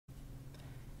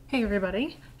Hey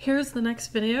everybody, here's the next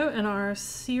video in our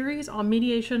series on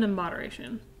mediation and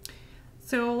moderation.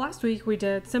 So last week we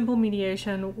did simple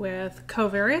mediation with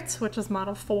covariates, which is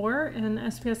model 4 in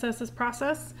SPSS's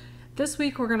process. This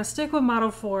week we're going to stick with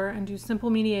model 4 and do simple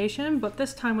mediation, but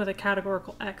this time with a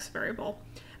categorical X variable.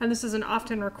 And this is an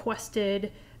often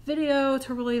requested video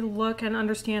to really look and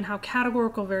understand how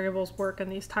categorical variables work in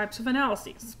these types of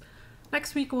analyses.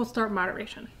 Next week we'll start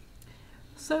moderation.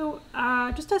 So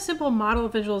just a simple model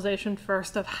visualization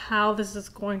first of how this is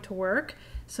going to work.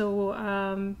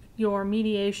 So your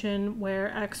mediation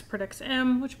where X predicts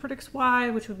M, which predicts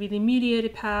Y, which would be the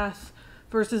mediated path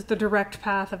versus the direct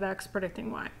path of X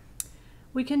predicting Y.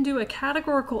 We can do a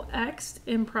categorical X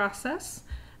in process.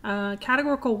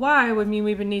 Categorical Y would mean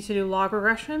we would need to do log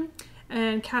regression,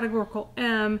 and categorical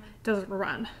M doesn't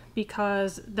run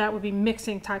because that would be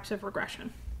mixing types of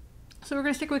regression. So we're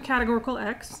going to stick with categorical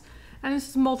X. And this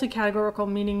is multi-categorical,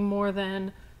 meaning more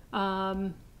than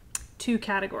 2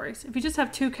 categories. If you just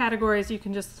have 2 categories, you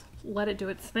can just let it do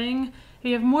its thing. If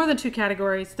you have more than 2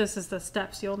 categories, this is the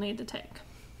steps you'll need to take.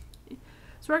 So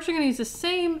we're actually going to use the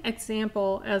same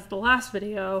example as the last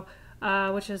video,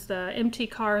 which is the empty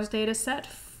cars data set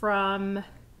from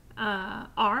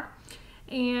R.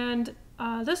 And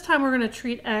this time we're going to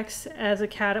treat X as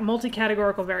a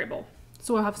multi-categorical variable.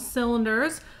 So we'll have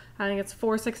cylinders. I think it's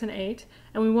 4, 6, and 8,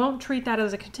 and we won't treat that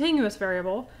as a continuous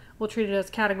variable. We'll treat it as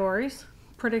categories,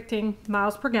 predicting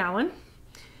miles per gallon,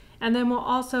 and then we'll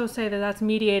also say that that's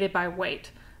mediated by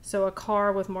weight. So a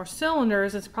car with more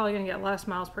cylinders is probably going to get less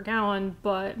miles per gallon,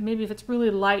 but maybe if it's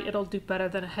really light, it'll do better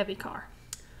than a heavy car.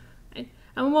 Right?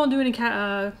 And we won't do any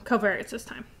covariates this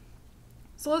time.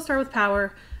 So let's start with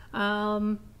power.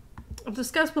 I've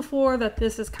discussed before that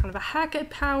this is kind of a hack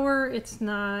at power. It's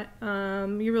not,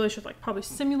 you really should probably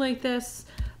simulate this.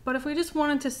 But if we just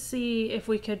wanted to see if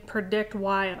we could predict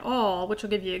Y at all, which will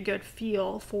give you a good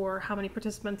feel for how many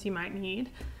participants you might need,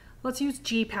 let's use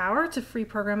G power. It's a free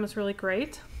program. It's really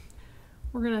great.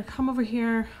 We're going to come over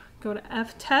here, go to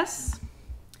F tests,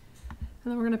 and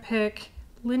then we're going to pick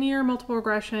linear multiple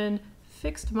regression,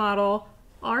 fixed model,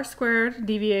 R squared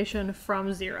deviation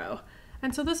from 0.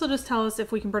 And so this will just tell us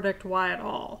if we can predict Y at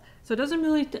all. So it doesn't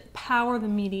really power the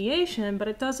mediation, but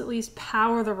it does at least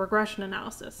power the regression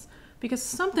analysis, because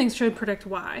something should predict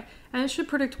Y, and it should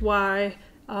predict Y,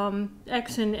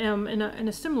 X and M in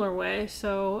a similar way.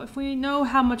 So if we know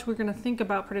how much we're going to think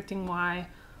about predicting Y,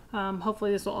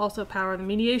 hopefully this will also power the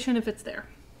mediation if it's there.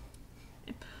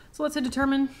 Okay. So let's hit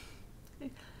determine.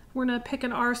 Okay. We're going to pick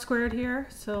an R squared here.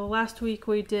 So last week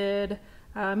we did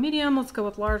medium. Let's go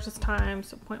with large this time,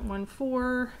 so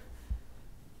 0.14.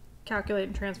 Calculate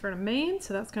and transfer to main,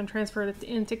 so that's going to transfer it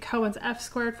into Cohen's F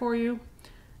squared for you.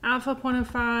 Alpha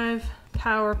 0.05,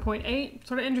 power 0.8,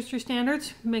 sort of industry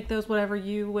standards. Make those whatever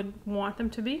you would want them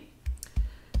to be.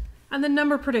 And then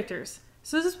number predictors.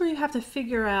 So this is where you have to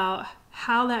figure out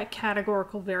how that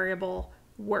categorical variable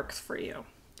works for you.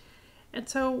 And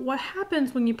so what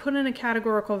happens when you put in a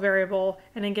categorical variable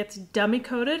and it gets dummy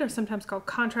coded, or sometimes called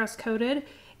contrast coded,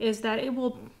 is that it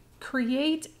will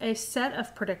create a set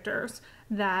of predictors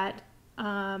that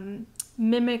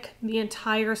mimic the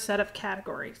entire set of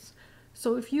categories.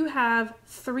 So if you have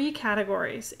 3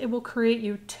 categories, it will create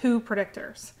you 2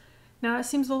 predictors. Now it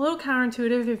seems a little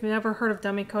counterintuitive if you've never heard of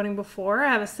dummy coding before.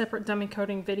 I have a separate dummy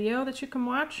coding video that you can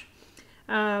watch.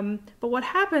 But what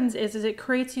happens is it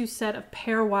creates you a set of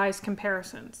pairwise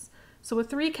comparisons. So with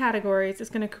 3 categories, it's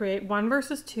going to create 1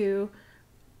 versus 2,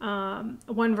 1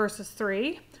 versus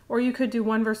 3, or you could do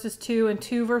 1 versus 2 and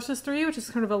 2 versus 3, which is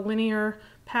kind of a linear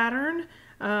pattern.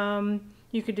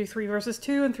 You could do 3 versus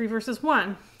 2 and 3 versus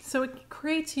 1. So it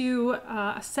creates you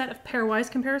a set of pairwise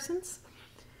comparisons,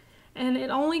 and it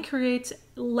only creates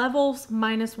levels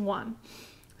minus 1.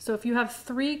 So if you have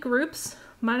 3 groups,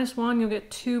 minus 1, you'll get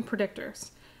 2 predictors.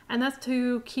 And that's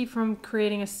to keep from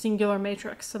creating a singular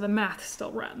matrix, so the math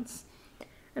still runs.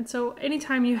 And so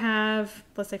anytime you have,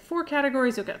 let's say, 4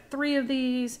 categories, you'll get 3 of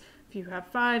these. If you have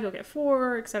 5, you'll get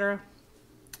 4, etc.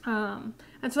 And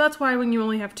so that's why when you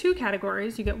only have 2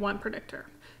 categories, you get 1 predictor,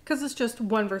 because it's just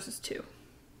 1 versus 2.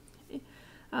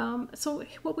 So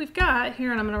what we've got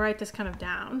here, and I'm going to write this kind of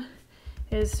down,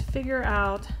 is figure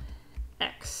out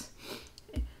X.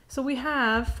 So we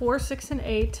have 4, 6, and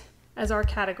 8 as our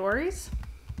categories.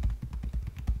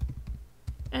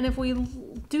 And if we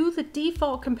do the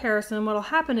default comparison, what will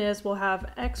happen is we'll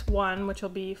have X1, which will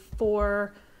be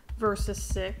 4 versus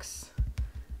 6.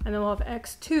 And then we'll have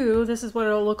X2. This is what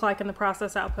it'll look like in the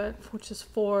process output, which is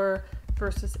 4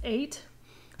 versus 8.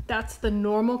 That's the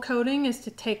normal coding, is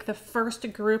to take the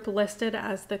first group listed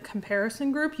as the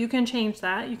comparison group. You can change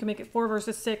that. You can make it 4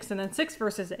 versus 6 and then 6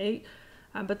 versus 8.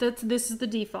 but this is the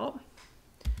default.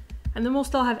 And then we'll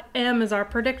still have M as our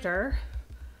predictor.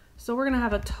 So we're going to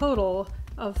have a total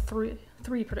of three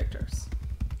predictors.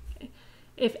 Okay.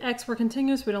 If X were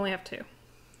continuous, we'd only have 2.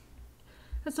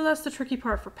 And so that's the tricky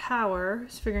part for power,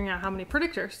 is figuring out how many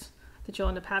predictors that you'll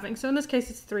end up having. So in this case,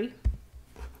 it's 3.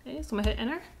 Okay, so I'm going to hit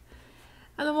enter.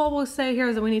 And then what we'll say here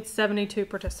is that we need 72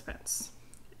 participants.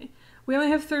 Okay. We only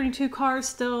have 32 cars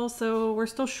still, so we're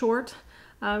still short,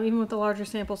 even with the larger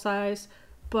sample size.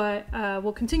 But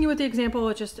we'll continue with the example.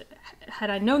 It just, had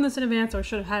I known this in advance, I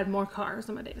should have had more cars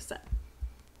in my data set.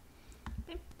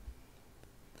 Okay.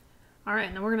 All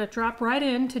right, now we're going to drop right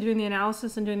into doing the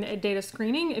analysis and doing the data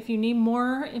screening. If you need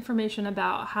more information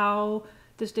about how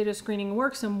this data screening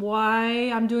works and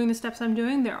why I'm doing the steps I'm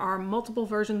doing, there are multiple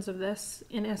versions of this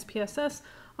in SPSS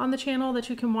on the channel that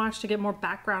you can watch to get more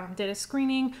background on data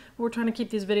screening. We're trying to keep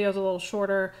these videos a little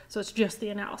shorter, so it's just the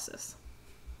analysis.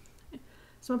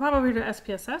 So I'm going to pop over here to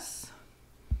SPSS.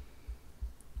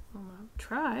 I'm going to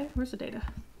try, where's the data?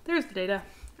 There's the data.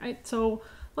 All right, so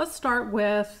let's start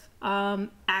with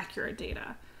accurate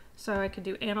data. So I could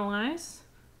do analyze,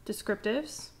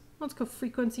 descriptives. Let's go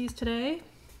frequencies today.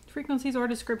 Frequencies or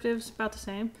descriptives, about the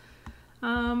same.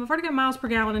 I've already got miles per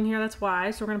gallon in here, that's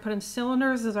why. So we're going to put in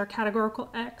cylinders as our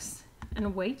categorical X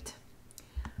and weight.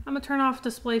 I'm going to turn off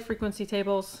display frequency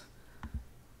tables.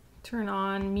 Turn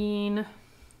on mean.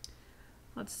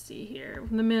 Let's see here,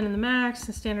 the min and the max,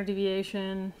 the standard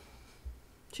deviation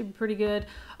should be pretty good.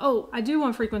 Oh, I do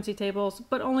want frequency tables,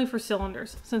 but only for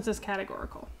cylinders since it's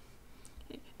categorical.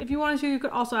 If you wanted to, you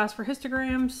could also ask for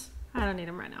histograms. I don't need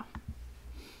them right now.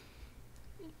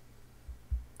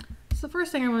 So the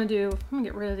first thing I want to do, I'm going to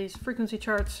get rid of these frequency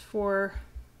charts for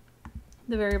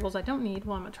the variables I don't need.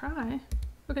 Well, I'm going to try.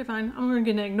 Okay, fine. I'm going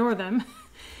to ignore them.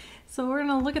 So we're going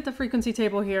to look at the frequency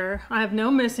table here. I have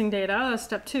no missing data. That's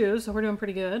step 2, so we're doing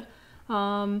pretty good.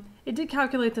 It did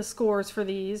calculate the scores for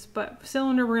these, but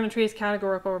cylinder we're going to treat as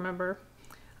categorical, remember.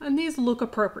 And these look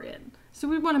appropriate. So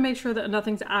we want to make sure that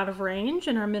nothing's out of range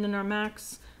in our min and our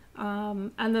max,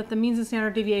 and that the means and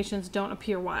standard deviations don't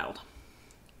appear wild.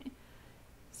 Okay.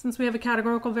 Since we have a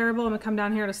categorical variable, I'm going to come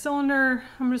down here to cylinder.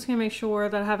 I'm just going to make sure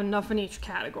that I have enough in each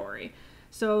category,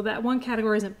 so that one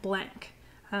category isn't blank.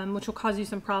 Which will cause you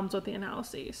some problems with the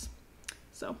analyses.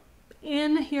 So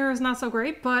in here is not so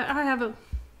great, but I have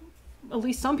at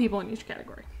least some people in each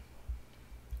category.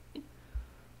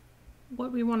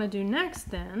 What we want to do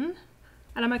next then,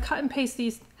 and I'm going to cut and paste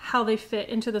these how they fit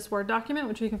into this Word document,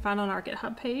 which you can find on our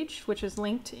GitHub page, which is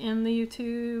linked in the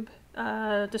YouTube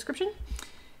description.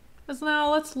 So now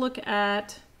let's look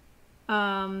at, we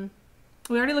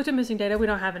already looked at missing data, we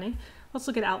don't have any. Let's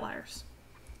look at outliers.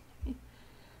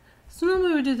 So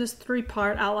normally we do this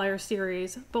 3-part outlier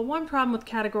series, but one problem with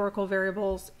categorical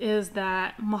variables is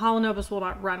that Mahalanobis will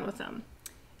not run with them.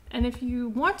 And if you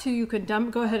want to, you could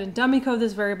go ahead and dummy code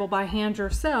this variable by hand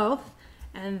yourself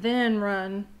and then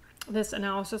run this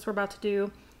analysis we're about to do.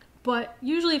 But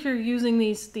usually if you're using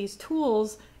these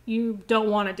tools, you don't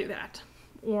want to do that.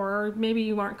 Or maybe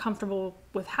you aren't comfortable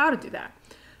with how to do that.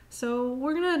 So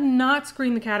we're going to not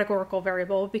screen the categorical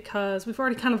variable because we've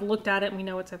already kind of looked at it and we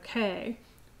know it's okay.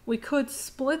 We could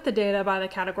split the data by the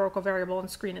categorical variable and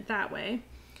screen it that way.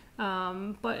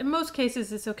 But in most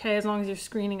cases, it's okay as long as you're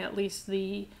screening at least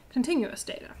the continuous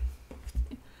data.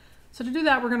 So to do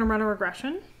that, we're going to run a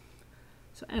regression.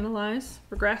 So analyze,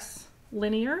 regress,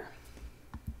 linear.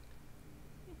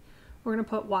 We're going to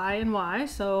put y and y.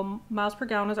 So miles per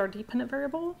gallon is our dependent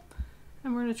variable.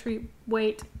 And we're going to treat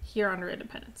weight here under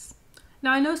independence.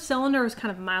 Now I know cylinder is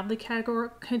kind of mildly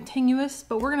continuous,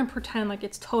 but we're going to pretend like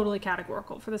it's totally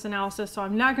categorical for this analysis. So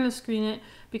I'm not going to screen it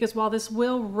because while this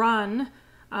will run,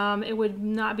 it would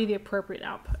not be the appropriate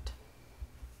output.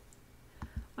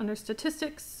 Under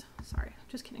statistics, sorry,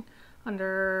 just kidding.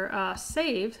 Under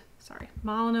saved, sorry,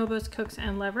 Mahalanobis, Cooks,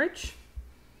 and leverage.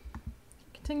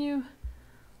 Continue.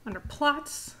 Under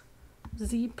plots,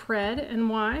 z pred in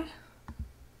y,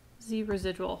 z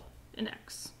residual in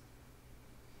x.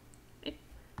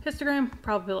 Histogram,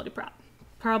 probability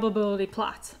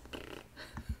plots.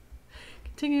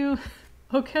 Continue.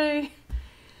 Okay.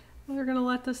 We're going to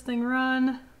let this thing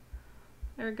run.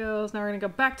 There it goes. Now we're going to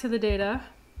go back to the data.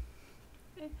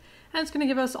 Okay. And it's going to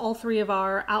give us all 3 of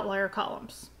our outlier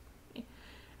columns. Okay.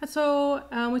 And so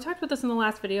we talked about this in the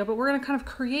last video, but we're going to kind of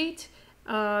create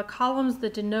columns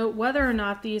that denote whether or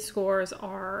not these scores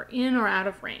are in or out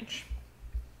of range.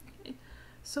 Okay.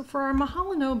 So for our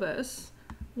Mahalanobis,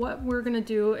 what we're going to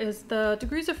do is the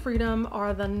degrees of freedom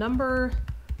are the number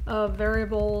of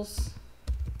variables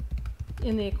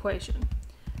in the equation.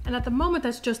 And at the moment,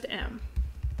 that's just m.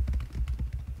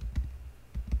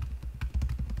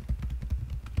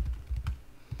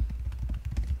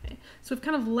 So we've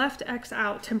kind of left X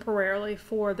out temporarily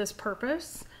for this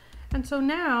purpose. And so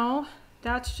now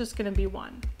that's just going to be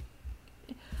 1.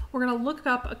 We're going to look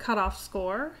up a cutoff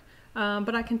score,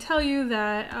 but I can tell you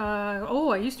that,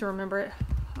 I used to remember it.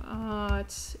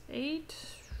 It's 8.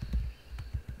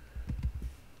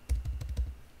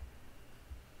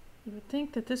 You would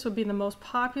think that this would be the most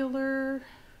popular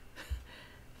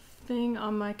thing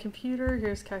on my computer.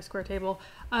 Here's chi-square table.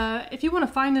 If you want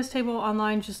to find this table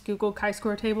online, just Google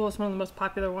chi-square table. It's one of the most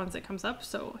popular ones that comes up.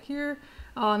 So here,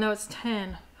 oh no, it's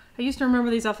 10. I used to remember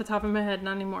these off the top of my head,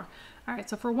 not anymore. All right,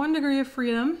 so for 1 degree of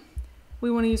freedom, we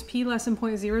want to use p less than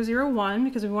 0.001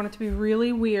 because we want it to be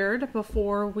really weird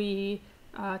before we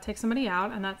take somebody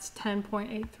out, and that's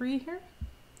 10.83 here.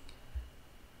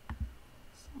 So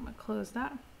I'm going to close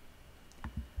that.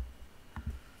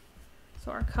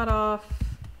 So our cutoff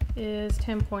is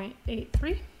 10.83.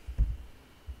 We're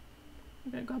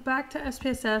going to go back to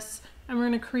SPSS, and we're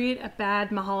going to create a bad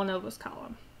Mahalanobis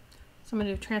column. So I'm going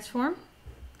to do transform,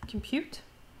 compute,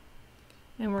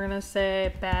 and we're going to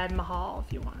say bad Mahal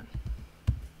if you want.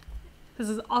 This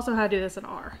is also how to do this in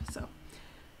R. So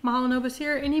Mahalanobis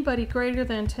here, anybody greater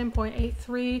than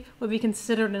 10.83 would be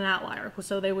considered an outlier,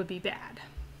 so they would be bad.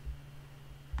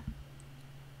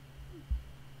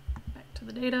 Back to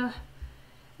the data.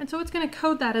 And so it's going to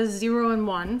code that as 0 and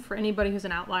 1 for anybody who's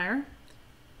an outlier.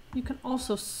 You can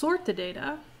also sort the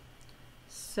data.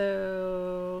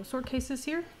 So sort cases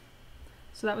here.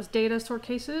 So that was data sort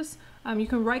cases. You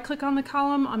can right click on the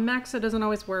column. On Macs it doesn't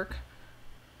always work.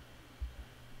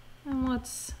 And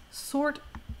let's sort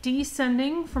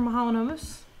descending from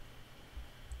Mahalanobis.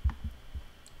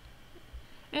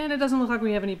 And it doesn't look like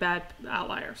we have any bad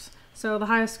outliers. So the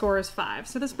highest score is 5.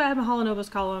 So this bad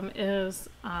Mahalanobis column is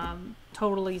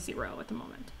totally 0 at the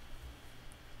moment.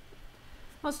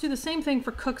 Let's do the same thing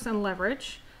for cooks and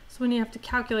leverage. So when you have to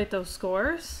calculate those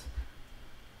scores.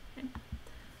 Okay.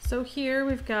 So here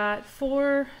we've got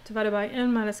 4 divided by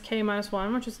n minus k minus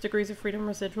 1, which is degrees of freedom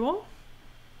residual.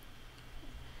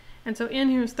 And so n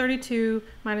here is 32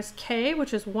 minus k,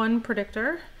 which is 1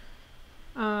 predictor,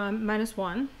 minus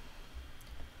 1.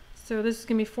 So this is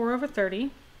going to be 4 over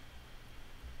 30,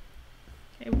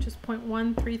 okay, which is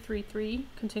 0.1333,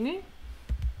 continuing.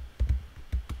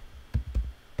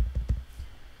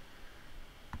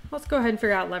 Let's go ahead and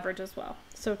figure out leverage as well.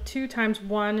 So 2 times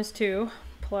 1 is 2,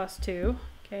 plus 2,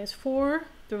 okay, is 4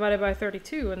 divided by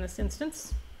 32 in this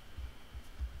instance.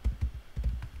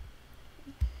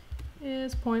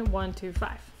 Is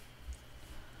 0.125.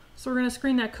 So we're going to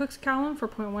screen that cooks column for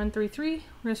 0.133. We're going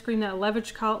to screen that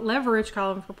leverage column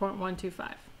for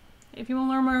 0.125. If you want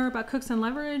to learn more about cooks and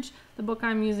leverage, the book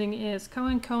I'm using is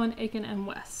Cohen, Aiken, and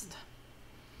West.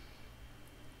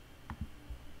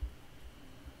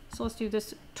 So let's do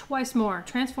this twice more.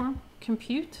 Transform,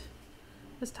 compute.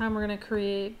 This time we're going to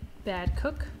create bad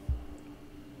cook.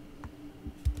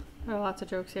 There are lots of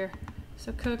jokes here.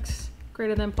 So cooks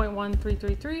greater than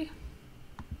 0.1333.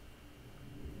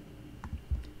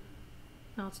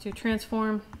 Now let's do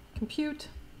transform, compute,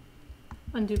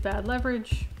 undo bad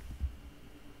leverage,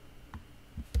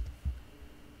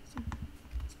 so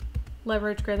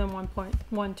leverage greater than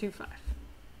 1.125.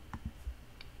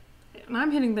 And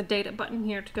I'm hitting the data button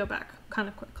here to go back kind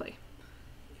of quickly.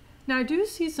 Now I do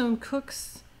see some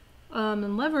cooks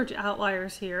and leverage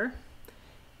outliers here.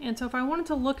 And so if I wanted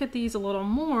to look at these a little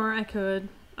more, I could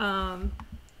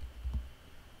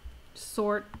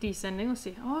sort descending. Let's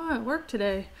see. Oh, it worked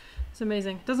today. It's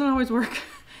amazing. It doesn't always work.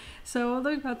 So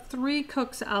we've got 3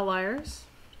 cooks outliers.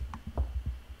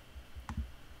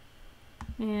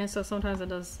 And so sometimes it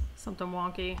does something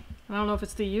wonky. I don't know if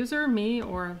it's the user, me,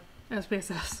 or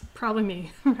SPSS. Probably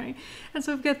me, right? And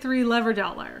so we've got 3 leverage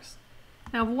outliers.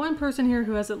 Now, one person here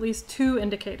who has at least 2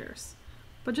 indicators.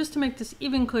 But just to make this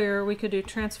even clearer, we could do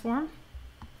transform,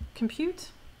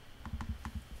 compute.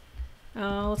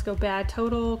 Let's go bad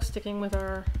total, sticking with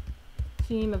our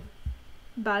theme of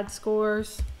bad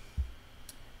scores.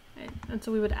 Okay. And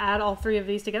so we would add all 3 of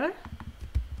these together.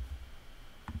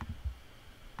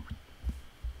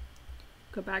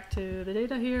 Go back to the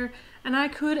data here, and I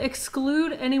could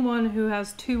exclude anyone who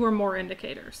has 2 or more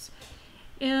indicators.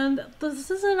 And this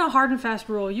isn't a hard and fast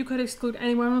rule. You could exclude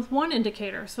anyone with 1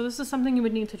 indicator. So this is something you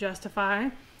would need to justify.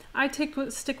 I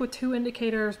stick with 2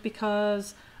 indicators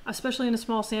because, especially in a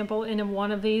small sample, any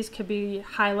one of these could be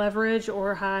high leverage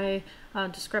or high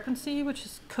discrepancy, which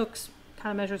is Cook's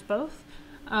kind of measures both.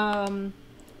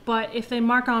 But if they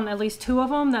mark on at least 2 of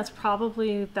them, that's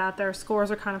probably that their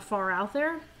scores are kind of far out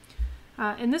there.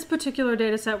 In this particular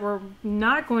data set, we're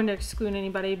not going to exclude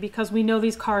anybody because we know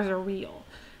these cars are real.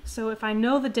 So if I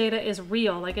know the data is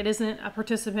real, like it isn't a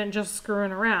participant just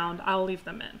screwing around, I'll leave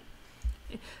them in.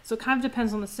 So it kind of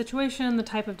depends on the situation, the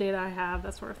type of data I have,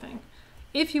 that sort of thing.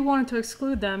 If you wanted to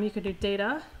exclude them, you could do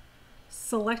data,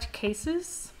 select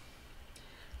cases,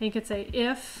 and you could say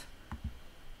if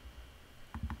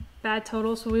bad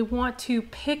total. So we want to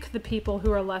pick the people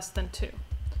who are less than 2.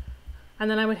 And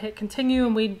then I would hit continue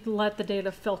and we'd let the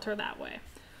data filter that way.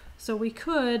 So we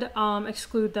could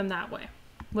exclude them that way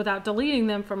without deleting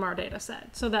them from our data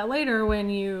set. So that later when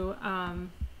you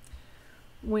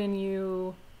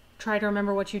try to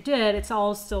remember what you did, it's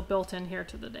all still built in here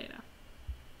to the data.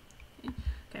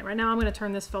 Okay, right now I'm going to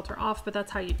turn this filter off, but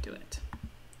that's how you do it.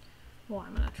 Well,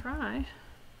 I'm going to try.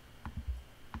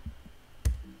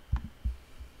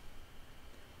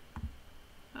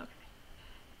 Okay,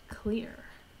 clear.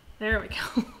 There we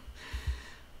go.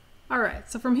 All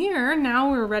right, so from here,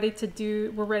 now we're ready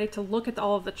to look at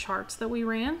all of the charts that we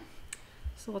ran.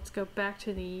 So let's go back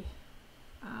to the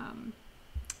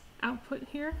output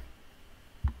here.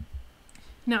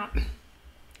 Now,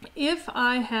 if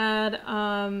I had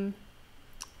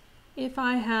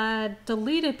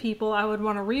deleted people, I would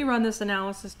want to rerun this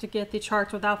analysis to get the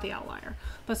charts without the outlier.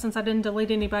 But since I didn't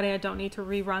delete anybody, I don't need to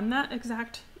rerun that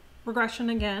exact regression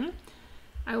again.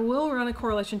 I will run a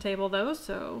correlation table though,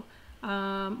 so,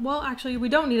 well, actually we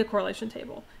don't need a correlation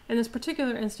table. In this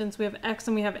particular instance, we have X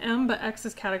and we have M, but X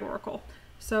is categorical.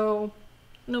 So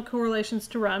no correlations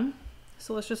to run.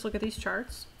 So let's just look at these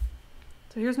charts.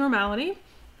 So here's normality.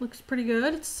 Looks pretty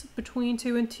good. It's between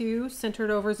 2 and 2,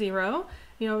 centered over 0.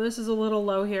 You know, this is a little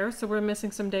low here, so we're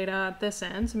missing some data at this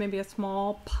end, so maybe a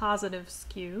small positive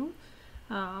skew,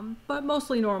 but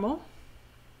mostly normal.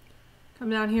 Come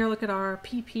down here, look at our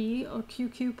PP or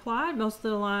QQ plot. Most of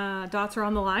the dots are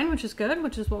on the line, which is good,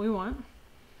 which is what we want.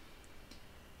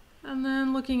 And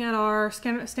then looking at our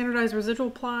standardized residual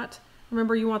plot,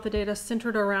 remember you want the data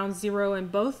centered around 0 in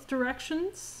both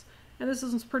directions, and this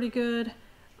is pretty good.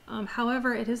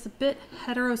 However, it is a bit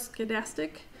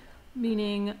heteroscedastic,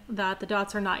 meaning that the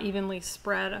dots are not evenly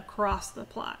spread across the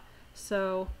plot.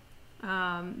 So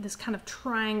this kind of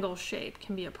triangle shape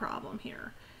can be a problem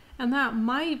here. And that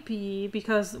might be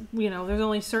because, you know, there's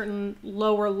only a certain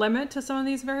lower limit to some of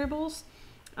these variables,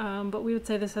 but we would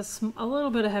say this has a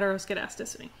little bit of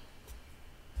heteroscedasticity.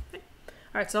 Okay.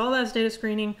 All right, so all that's data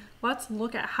screening. Let's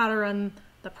look at how to run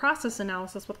the process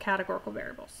analysis with categorical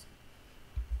variables.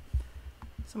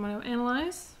 So I'm going to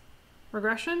analyze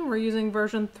regression. We're using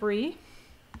version 3.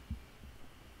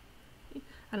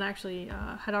 And I actually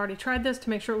had already tried this to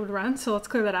make sure it would run, so let's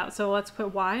clear that out. So let's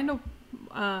put y into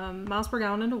miles per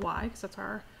gallon into y, because that's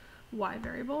our y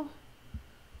variable.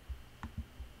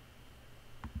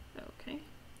 Okay,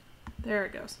 there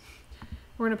it goes.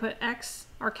 We're going to put x,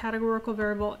 our categorical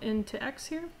variable, into x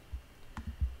here.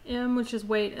 M, which is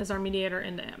weight, is our mediator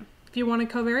into m. If you wanted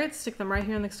covariates, stick them right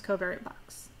here in this covariate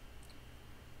box.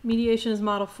 Mediation is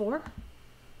model 4.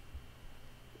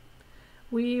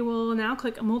 We will now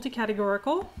click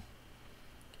multi-categorical.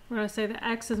 We're going to say that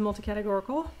X is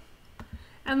multi-categorical.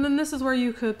 And then this is where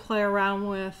you could play around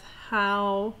with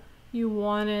how you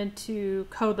wanted to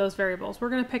code those variables. We're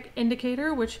going to pick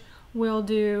indicator, which will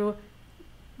do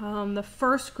the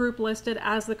first group listed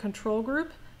as the control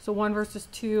group. So 1 versus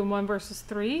 2 and 1 versus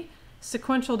 3.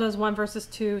 Sequential does 1 versus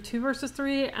 2, 2 versus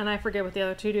 3, and I forget what the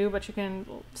other two do, but you can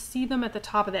see them at the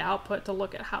top of the output to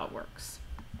look at how it works.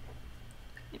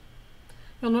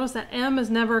 You'll notice that M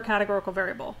is never a categorical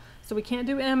variable. So we can't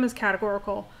do M as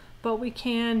categorical, but we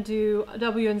can do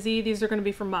W and Z. These are going to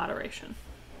be for moderation.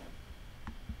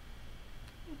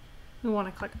 We want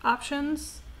to click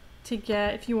options to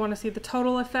get, if you want to see the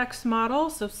total effects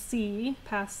model, so C,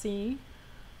 past C.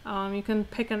 You can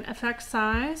pick an effect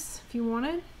size if you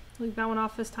wanted. Leave that one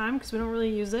off this time because we don't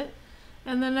really use it.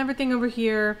 And then everything over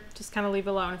here, just kind of leave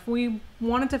alone. If we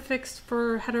wanted to fix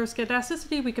for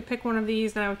heteroscedasticity, we could pick one of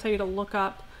these, and I would tell you to look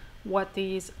up what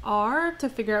these are to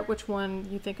figure out which one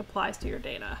you think applies to your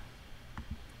data.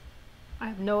 I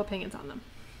have no opinions on them.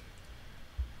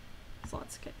 So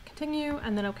let's continue,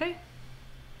 and then OK.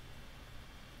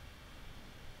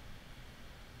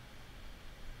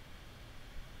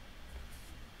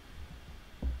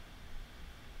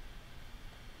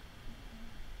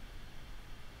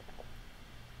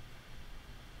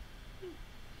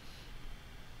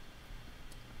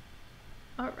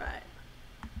 All right.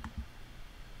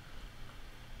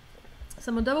 So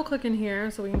I'm going to double click in here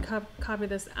so we can copy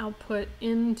this output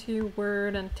into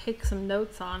Word and take some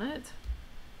notes on it.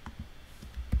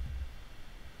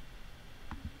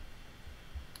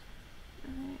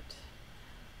 All right.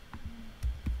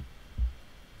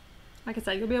 Like I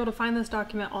said, you'll be able to find this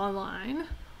document online.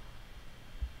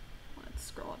 Let's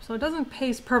scroll So it doesn't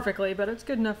paste perfectly, but it's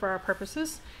good enough for our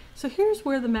purposes. So here's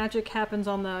where the magic happens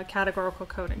on the categorical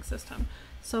coding system.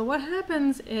 So what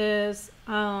happens is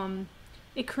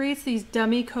it creates these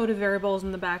dummy coded variables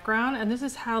in the background, and this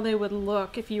is how they would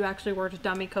look if you actually were to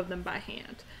dummy code them by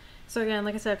hand. So again,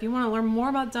 like I said, if you want to learn more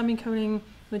about dummy coding,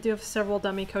 we do have several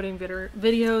dummy coding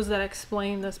videos that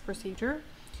explain this procedure.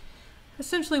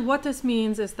 Essentially what this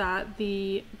means is that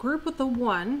the group with the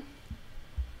 1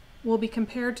 will be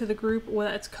compared to the group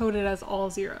that's coded as all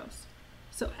zeros.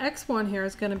 So x1 here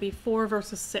is going to be 4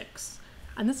 versus 6.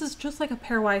 And this is just like a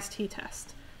pairwise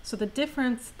t-test. So the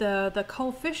difference, the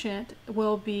coefficient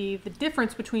will be the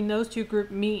difference between those two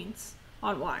group means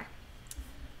on y.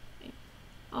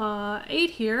 8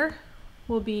 here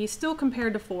will be still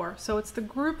compared to 4. So it's the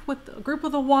group with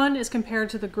a 1 is compared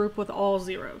to the group with all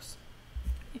zeros.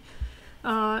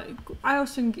 I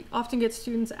often get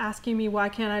students asking me, why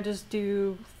can't I just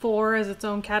do 4 as its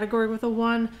own category with a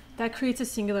 1? That creates a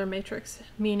singular matrix,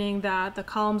 meaning that the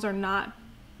columns are not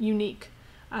unique.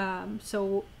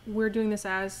 So we're doing this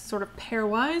as sort of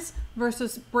pairwise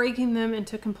versus breaking them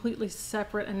into completely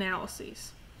separate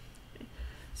analyses.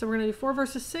 So we're going to do 4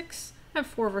 versus 6 and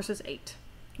 4 versus 8.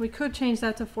 We could change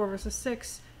that to 4 versus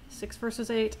 6, 6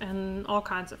 versus 8, and all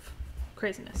kinds of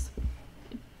craziness.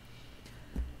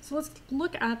 So let's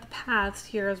look at the paths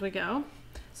here as we go.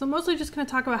 So I'm mostly just going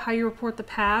to talk about how you report the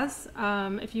paths.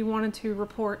 If you wanted to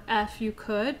report F, you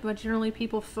could, but generally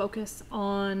people focus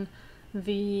on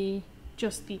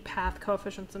just the path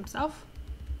coefficients themselves.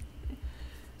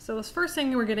 So this first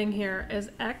thing we're getting here is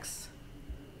X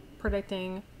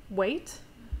predicting weight.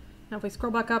 Now if we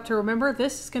scroll back up to remember,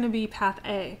 this is going to be path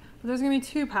A, but there's going to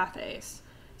be 2 path A's.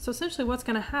 So essentially what's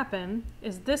going to happen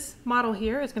is this model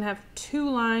here is going to have 2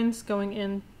 lines going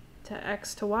into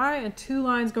X to Y and 2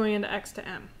 lines going into X to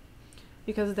M,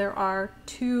 because there are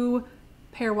 2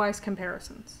 pairwise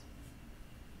comparisons.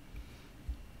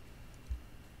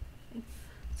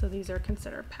 So these are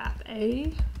considered path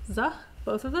A,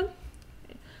 both of them.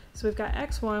 So we've got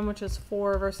X1, which is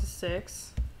 4 versus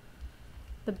 6.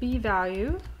 The B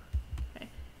value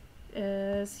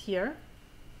is here.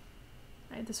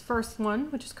 Right, this first one,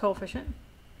 which is coefficient,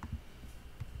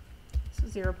 so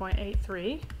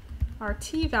 0.83. Our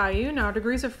T value, now our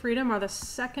degrees of freedom are the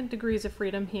second degrees of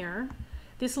freedom here.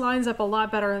 This lines up a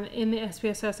lot better in the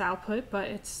SPSS output, but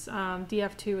it's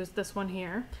DF2 is this one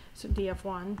here. So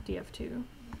DF1, DF2,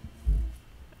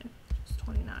 it's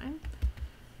 29.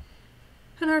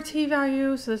 And our T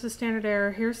value, so this is standard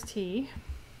error, here's T,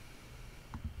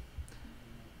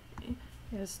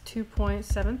 is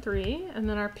 2.73, and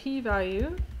then our P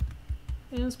value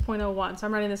is 0.01. So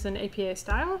I'm writing this in APA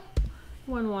style,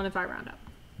 1 if I round up.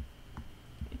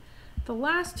 The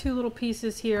last 2 little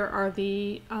pieces here are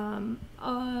the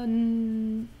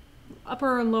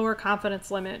upper and lower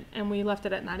confidence limit, and we left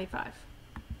it at 95.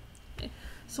 Okay.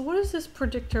 So what does this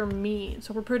predictor mean?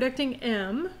 So we're predicting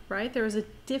M, right? There is a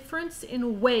difference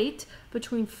in weight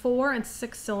between 4 and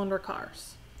 6 cylinder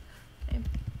cars. Okay.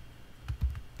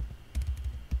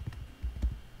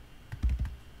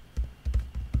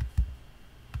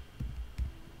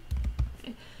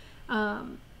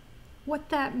 What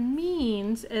that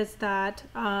means is that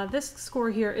this score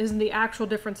here isn't the actual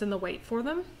difference in the weight for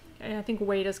them. Okay, I think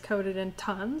weight is coded in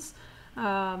tons.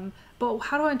 But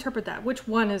how do I interpret that? Which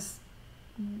one is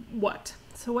what?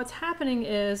 So what's happening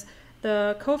is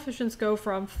the coefficients go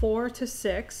from 4 to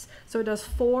 6. So it does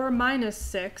 4 minus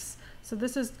 6. So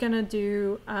this is going to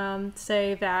do,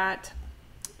 say that,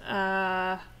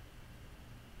 I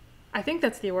think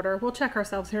that's the order. We'll check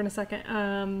ourselves here in a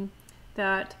second.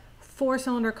 That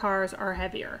 4-cylinder cars are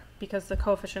heavier because the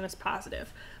coefficient is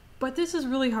positive. But this is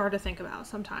really hard to think about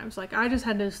sometimes. Like, I just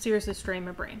had to seriously strain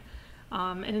my brain.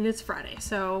 And it is Friday,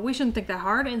 so we shouldn't think that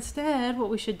hard. Instead, what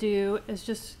we should do is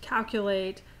just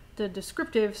calculate the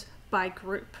descriptives by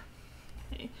group.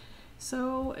 Okay.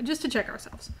 So just to check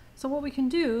ourselves. So what we can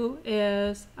do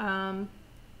is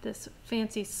this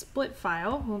fancy split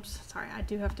file. Oops, sorry, I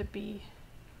do have to be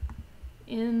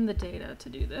in the data to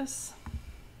do this.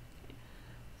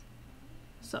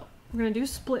 So we're going to do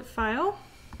split file.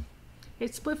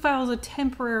 Okay, split file is a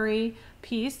temporary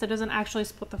piece that doesn't actually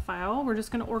split the file. We're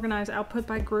just going to organize output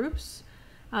by groups.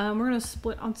 We're going to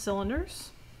split on cylinders.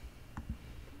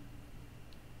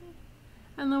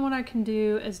 And then what I can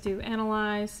do is do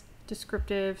analyze,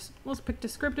 descriptives. Let's pick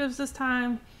descriptives this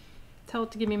time. Tell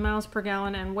it to give me miles per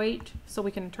gallon and weight so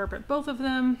we can interpret both of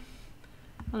them.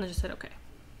 And then just hit OK.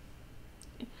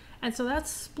 And so that's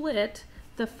split.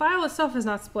 The file itself is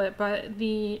not split, but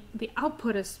the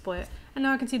output is split. And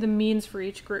now I can see the means for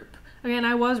each group. Again,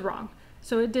 I was wrong.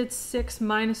 So it did 6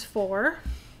 minus 4.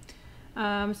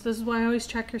 So this is why I always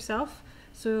check yourself.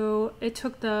 So it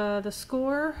took the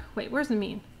score, wait, where's the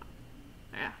mean?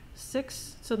 Yeah,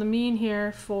 6. So the mean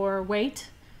here for weight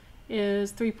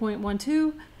is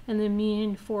 3.12, and the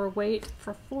mean for weight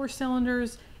for 4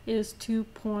 cylinders is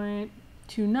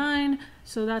 2.29.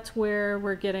 So that's where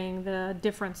we're getting the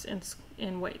difference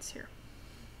in weights here.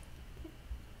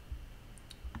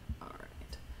 All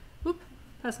right. Oop,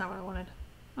 that's not what I wanted.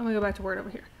 I'm gonna go back to Word over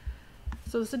here.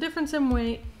 So there's a difference in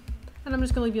weight, and I'm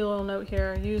just gonna leave you a little note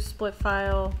here. Use split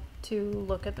file to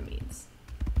look at the means.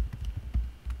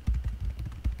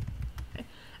 Okay.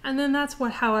 And then that's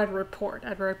how I'd report.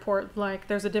 I'd report like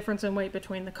there's a difference in weight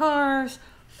between the cars.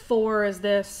 4 is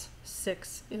this,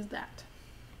 6 is that.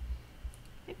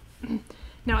 Okay.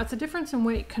 Now it's a difference in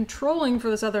weight controlling for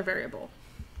this other variable.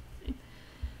 Okay.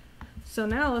 So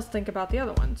now let's think about the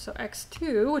other one. So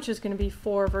x2, which is going to be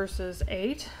 4 versus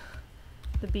 8,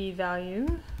 the b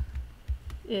value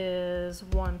is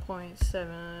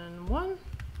 1.71.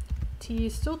 T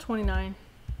is still 29.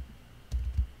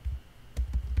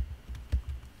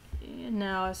 And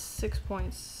now it's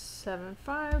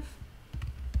 6.75.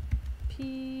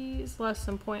 P is less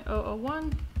than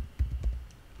 0.001.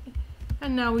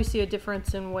 And now we see a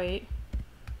difference in weight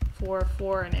for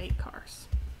 4 and 8 cars.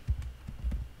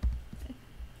 Okay.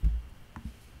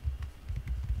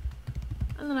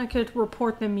 And then I could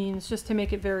report the means just to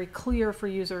make it very clear for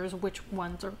users which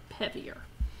ones are heavier.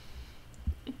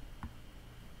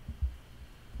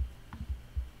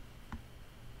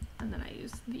 And then I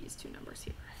use these 2 numbers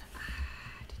here.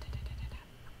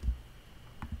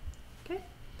 Okay.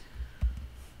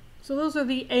 So those are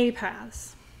the A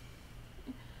paths.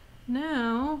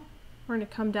 Now we're going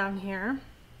to come down here,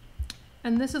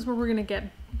 and this is where we're going to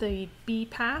get the B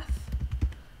path,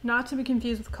 not to be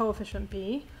confused with coefficient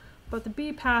B, but the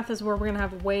B path is where we're going to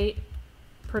have weight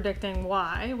predicting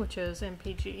Y, which is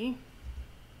MPG.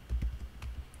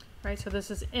 Right, so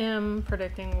this is M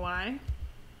predicting Y.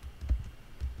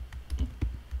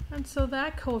 And so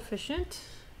that coefficient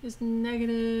is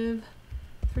negative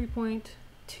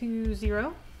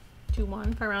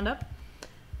 3.2021 if I round up.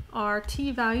 Our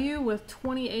T value with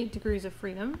 28 degrees of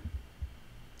freedom.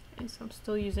 Okay, so I'm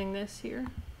still using this here.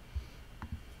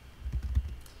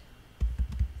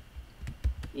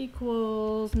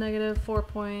 Equals negative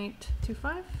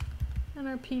 4.25, and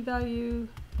our P value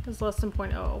is less than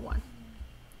 0.001.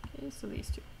 Okay, so these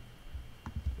two.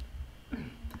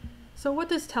 So what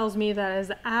this tells me that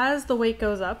is as the weight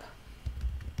goes up,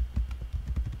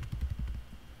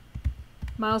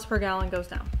 miles per gallon goes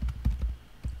down.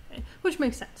 Which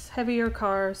makes sense. Heavier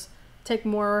cars take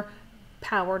more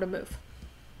power to move.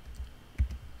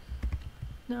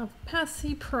 Now, path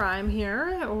C prime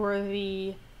here, or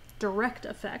the direct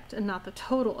effect and not the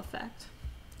total effect.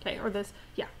 Okay, or this,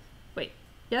 yeah, wait,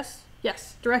 yes,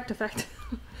 direct effect.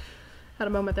 Had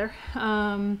a moment there.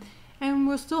 And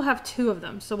we'll still have 2 of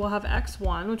them. So we'll have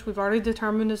x1, which we've already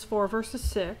determined is 4 versus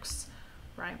 6,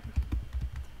 right?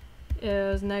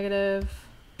 Is negative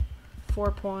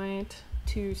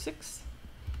 4.26.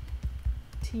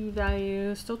 T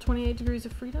value, still 28 degrees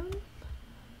of freedom,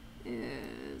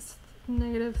 is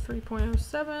negative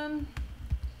 3.07.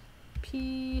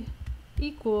 P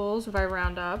equals, if I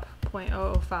round up,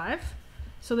 0.005.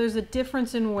 So there's a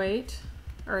difference in weight,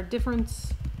 or a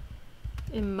difference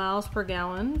in miles per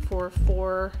gallon for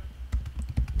 4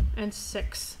 and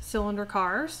 6 cylinder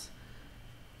cars.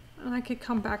 And I could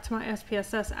come back to my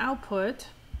SPSS output.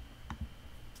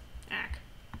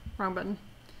 Wrong button.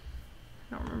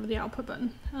 I don't remember the output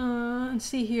button. And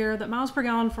see here that miles per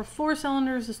gallon for 4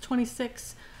 cylinders is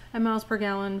 26, and miles per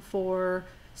gallon for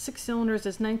 6 cylinders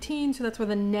is 19. So that's where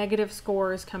the negative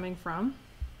score is coming from.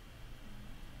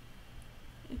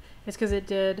 It's because it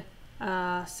did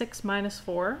 6 minus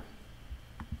 4.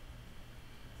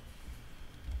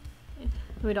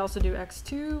 We'd also do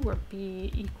x2, where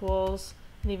b equals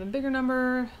an even bigger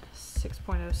number,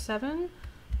 6.07.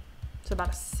 So about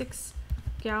a 6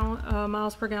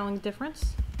 miles per gallon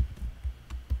difference.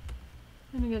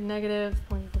 And we get negative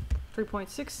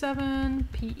 3.67,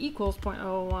 P equals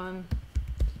 0.01.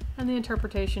 And the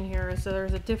interpretation here is that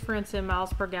there's a difference in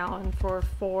miles per gallon for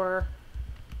 4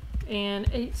 and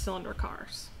 8 cylinder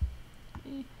cars.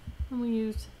 Okay. And we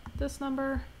use this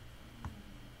number,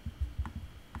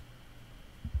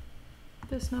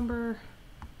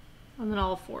 and then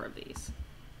all 4 of these.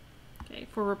 Okay,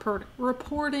 for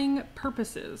reporting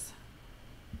purposes.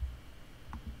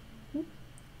 Oop,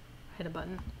 I hit a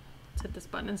button. Let's hit this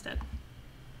button instead.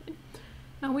 Okay.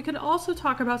 Now we could also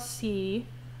talk about C.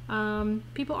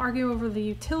 People argue over the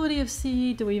utility of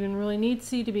C. Do we even really need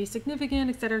C to be significant,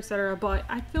 etc., etc.? But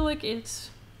I feel like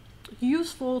it's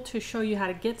useful to show you how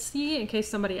to get C in case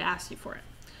somebody asks you for it.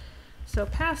 So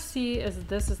past C is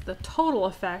this is the total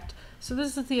effect. So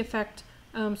this is the effect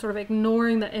sort of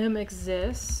ignoring that M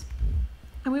exists.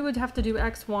 And we would have to do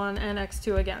x1 and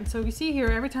x2 again. So you see here,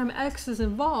 every time x is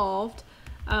involved,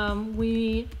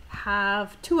 we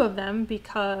have two of them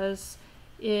because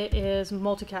it is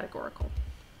multi-categorical.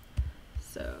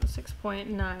 So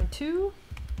 6.92.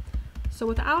 So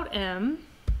without M,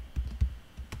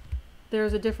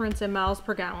 there's a difference in miles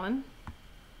per gallon.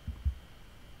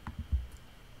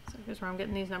 So here's where I'm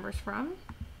getting these numbers from.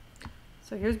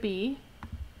 So here's B.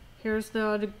 Here's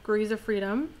the degrees of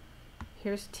freedom.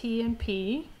 Here's T and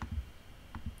P.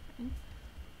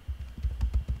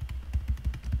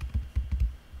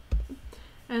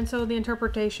 And so the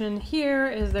interpretation here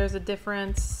is there's a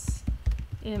difference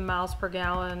in miles per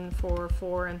gallon for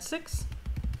 4 and 6.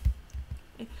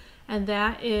 And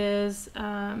that is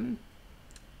going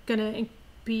to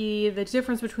be the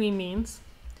difference between means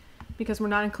because we're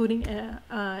not including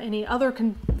any other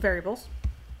variables.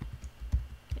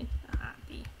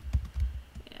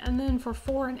 And then for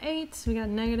 4 and 8, we got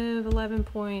negative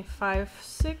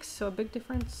 11.56, so a big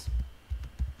difference.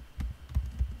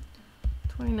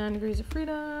 29 degrees of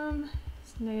freedom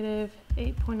is negative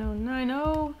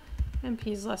 8.090, and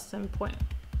P is less than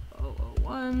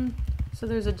 0.001. So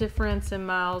there's a difference in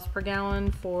miles per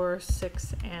gallon for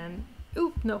 4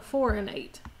 and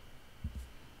 8.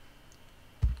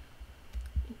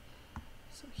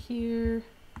 So here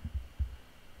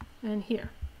and here.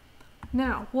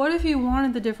 Now, what if you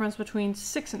wanted the difference between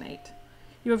 6 and 8?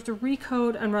 You have to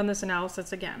recode and run this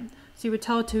analysis again. So you would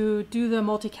tell it to do the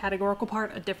multi-categorical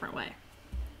part a different way.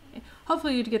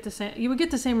 Hopefully you would get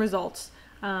the same results,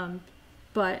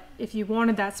 but if you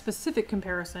wanted that specific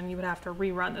comparison, you would have to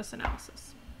rerun this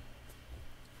analysis.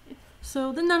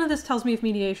 So then none of this tells me if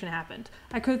mediation happened.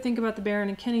 I could think about the Barron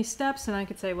and Kenny steps, and I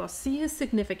could say, well, C is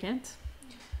significant.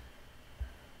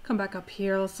 Come back up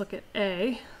here, let's look at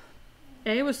A.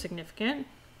 A was significant,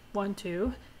 1,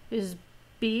 2. Is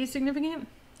B significant?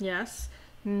 Yes.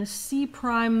 And C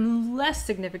prime less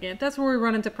significant. That's where we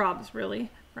run into problems,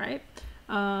 really, right?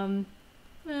 The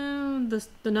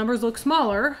numbers look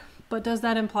smaller, but does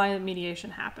that imply that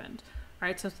mediation happened?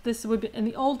 Right, so this would be, in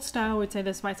the old style, we'd say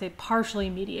this might say partially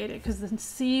mediated, because then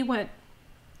C went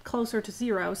closer to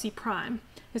 0, C prime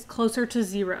is closer to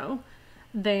 0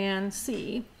 than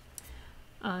C,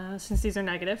 since these are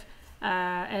negative.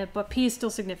 But P is still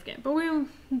significant, but we're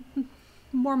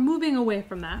moving away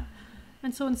from that.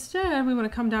 And so instead, we want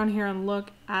to come down here and look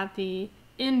at the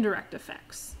indirect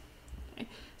effects. Okay.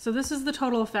 So this is the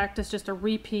total effect. It's just a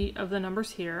repeat of the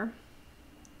numbers here.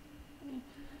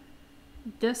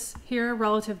 This here,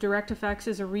 relative direct effects,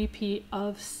 is a repeat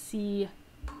of C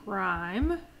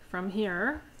prime from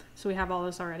here. So we have all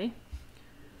this already.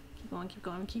 Keep going, keep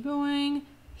going, keep going.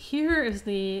 Here is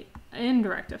the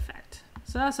indirect effect.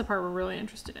 So that's the part we're really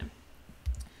interested in.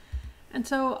 And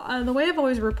so the way I've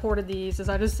always reported these is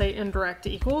I just say indirect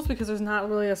equals because there's not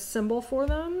really a symbol for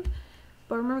them.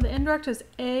 But remember the indirect is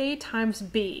A times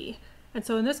B. And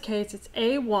so in this case, it's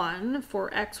A1 for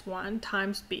x1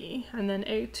 times B, and then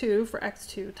A2 for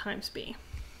x2 times B.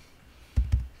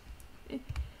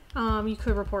 You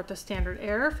could report the standard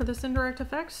error for this indirect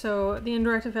effect. So the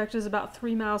indirect effect is about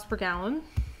 3 miles per gallon.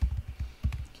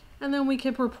 And then we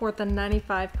could report the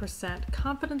 95%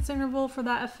 confidence interval for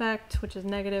that effect, which is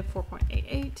negative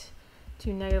 4.88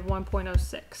 to negative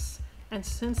 1.06. And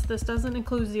since this doesn't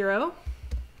include 0,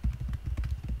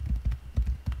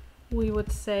 we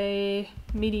would say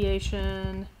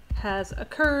mediation has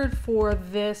occurred for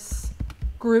this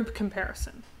group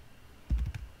comparison.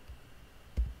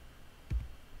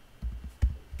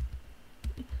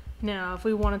 Now, if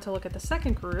we wanted to look at the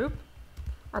second group,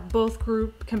 are both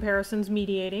group comparisons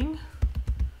mediating?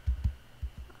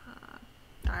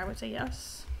 I would say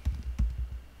yes.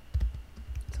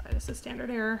 Sorry, this is standard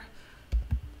error.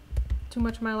 Too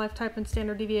much of my life type in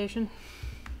standard deviation.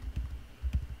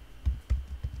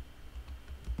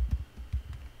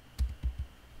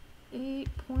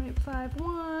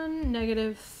 .51,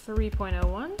 negative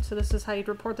 3.01. So this is how you'd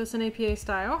report this in APA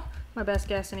style, my best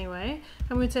guess anyway.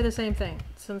 And we'd say the same thing.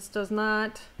 Since does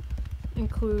not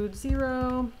include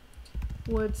 0,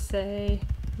 would say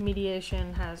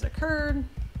mediation has occurred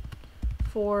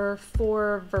for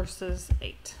 4 versus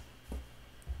 8.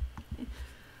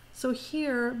 So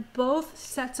here, both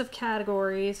sets of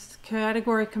categories,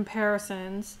 category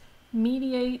comparisons,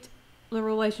 mediate the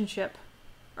relationship,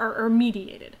 or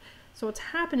mediated. So what's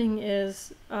happening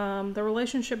is the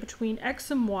relationship between X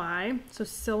and Y, so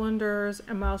cylinders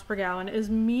and miles per gallon, is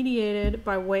mediated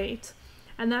by weight.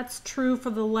 And that's true for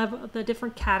the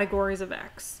different categories of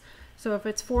X. So if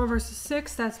it's 4 versus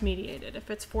 6, that's mediated.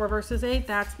 If it's 4 versus 8,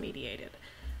 that's mediated.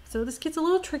 So this gets a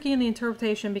little tricky in the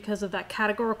interpretation because of that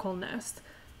categoricalness.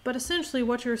 But essentially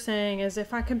what you're saying is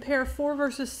if I compare 4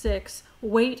 versus 6,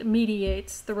 weight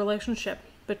mediates the relationship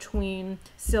between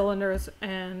cylinders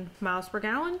and miles per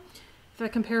gallon. If I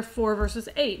compare 4 versus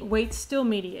 8, weight still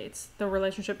mediates the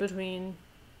relationship between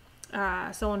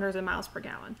cylinders and miles per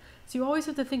gallon. So you always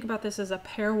have to think about this as a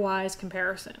pairwise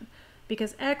comparison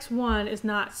because X1 is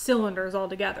not cylinders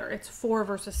altogether. It's 4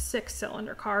 versus 6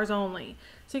 cylinder cars only.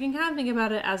 So you can kind of think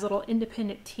about it as little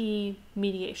independent T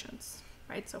mediations,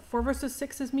 right? So 4 versus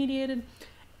 6 is mediated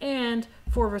and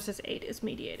 4 versus 8 is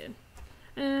mediated.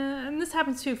 And this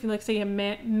happens too if you like say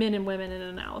men and women in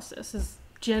analysis. Is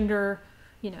gender,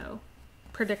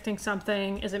 predicting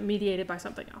something, is it mediated by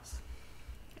something else?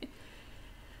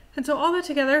 And so all that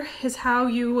together is how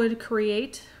you would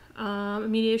create a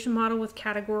mediation model with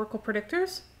categorical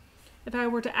predictors. If I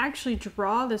were to actually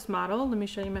draw this model, let me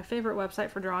show you my favorite website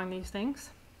for drawing these things.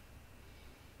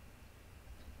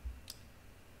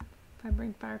 If I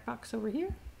bring Firefox over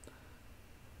here.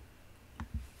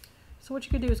 So what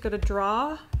you could do is go to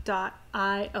draw.io.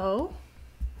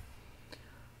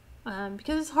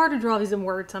 Because it's hard to draw these in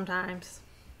Word sometimes.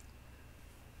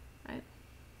 Right?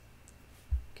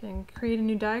 You can create a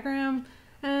new diagram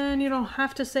and you don't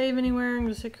have to save anywhere and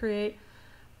just hit create.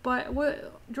 But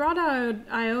what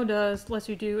draw.io lets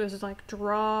you do is like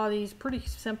draw these pretty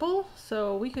simple.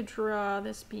 So we could draw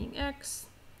this being X.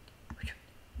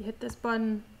 You hit this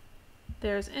button,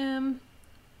 there's M.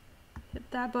 Hit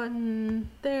that button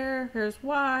there's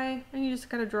Y, and you just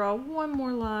gotta draw one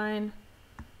more line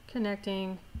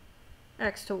connecting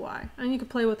X to Y. And you can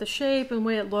play with the shape and the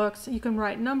way it looks. You can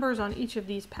write numbers on each of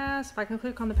these paths. If I can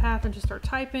click on the path and just start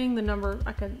typing the number,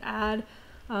 I can add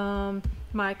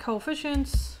my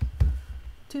coefficients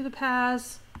to the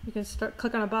paths. You can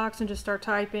click on a box and just start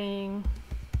typing.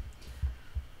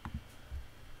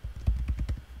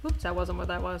 Oops, that wasn't what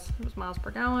that was. It was miles per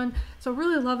gallon. So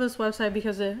really love this website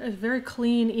because it's a very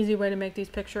clean, easy way to make these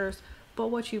pictures. But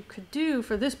what you could do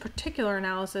for this particular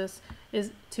analysis is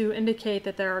to indicate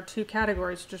that there are two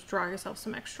categories. Just draw yourself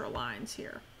some extra lines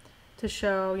here to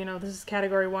show, this is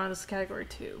category 1, this is category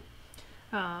 2.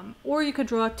 Or you could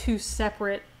draw two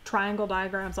separate triangle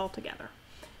diagrams altogether.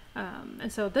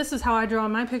 And so this is how I draw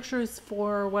my pictures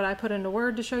for what I put into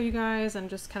Word to show you guys, and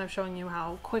just kind of showing you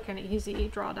how quick and easy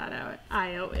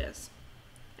draw.io is.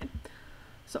 Okay.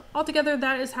 So altogether,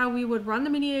 that is how we would run the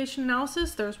mediation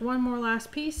analysis. There's one more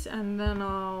last piece, and then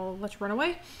I'll let you run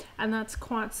away, and that's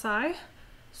quant-sci.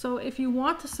 So if you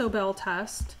want the Sobel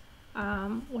test,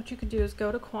 what you could do is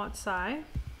go to quant-sci.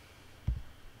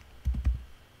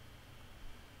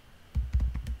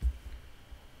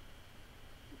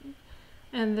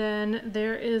 And then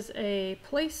there is a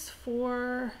place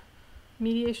for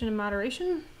mediation and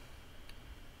moderation.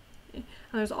 And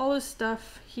there's all this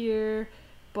stuff here,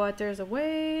 but there's a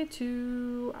way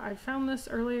to, I found this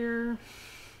earlier.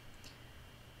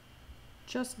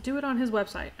 Just do it on his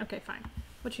website. Okay, fine.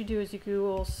 What you do is you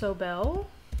Google Sobel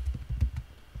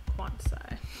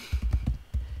quant-sci,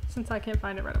 since I can't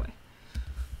find it right away.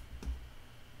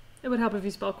 It would help if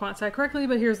you spell quant-sci correctly,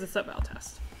 but here's the Sobel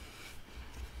test.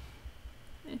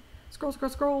 Scroll,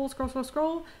 scroll, scroll, scroll, scroll,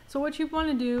 scroll. So what you want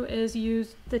to do is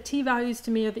use the t-values,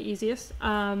 to me are the easiest,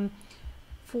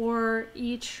 for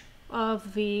each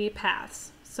of the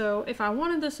paths. So if I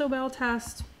wanted the Sobel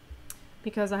test,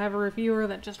 because I have a reviewer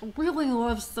that just really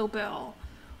loves Sobel,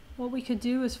 what we could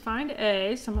do is find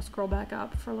A. So I'm going to scroll back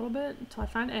up for a little bit until I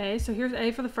find A. So here's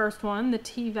A for the first one. The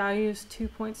t-value is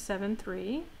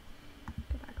 2.73. Go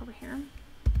back over here.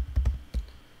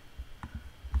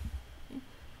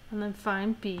 And then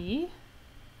find B.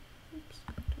 Oops,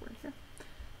 back to word here.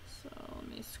 So let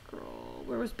me scroll.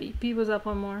 Where was B? B was up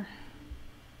one more.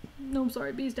 No, I'm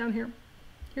sorry. B's down here.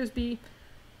 Here's B.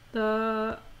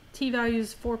 The t-value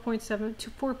is 4.7 to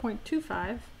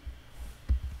 4.25.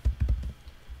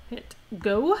 Hit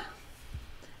go.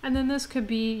 And then this could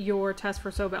be your test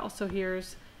for Sobel. So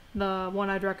here's the one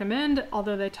I'd recommend,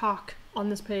 although they talk on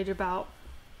this page about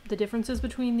the differences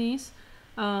between these.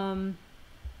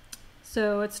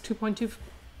 So it's 2.25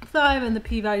 and the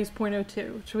p-value is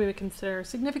 0.02, which we would consider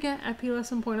significant at p less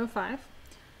than 0.05.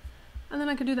 And then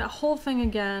I could do that whole thing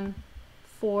again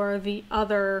for the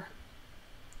other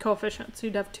coefficients. So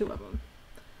you'd have two of them.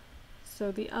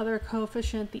 So the other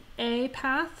coefficient, the A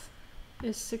path,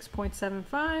 is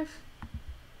 6.75.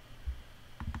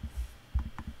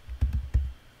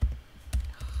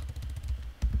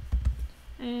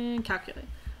 And calculate.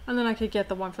 And then I could get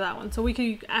the one for that one. So we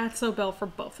could add Sobel for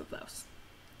both of those.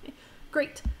 Okay.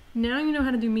 Great. Now you know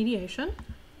how to do mediation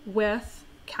with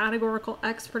categorical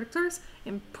X predictors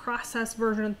in process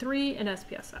version 3 in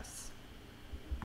SPSS.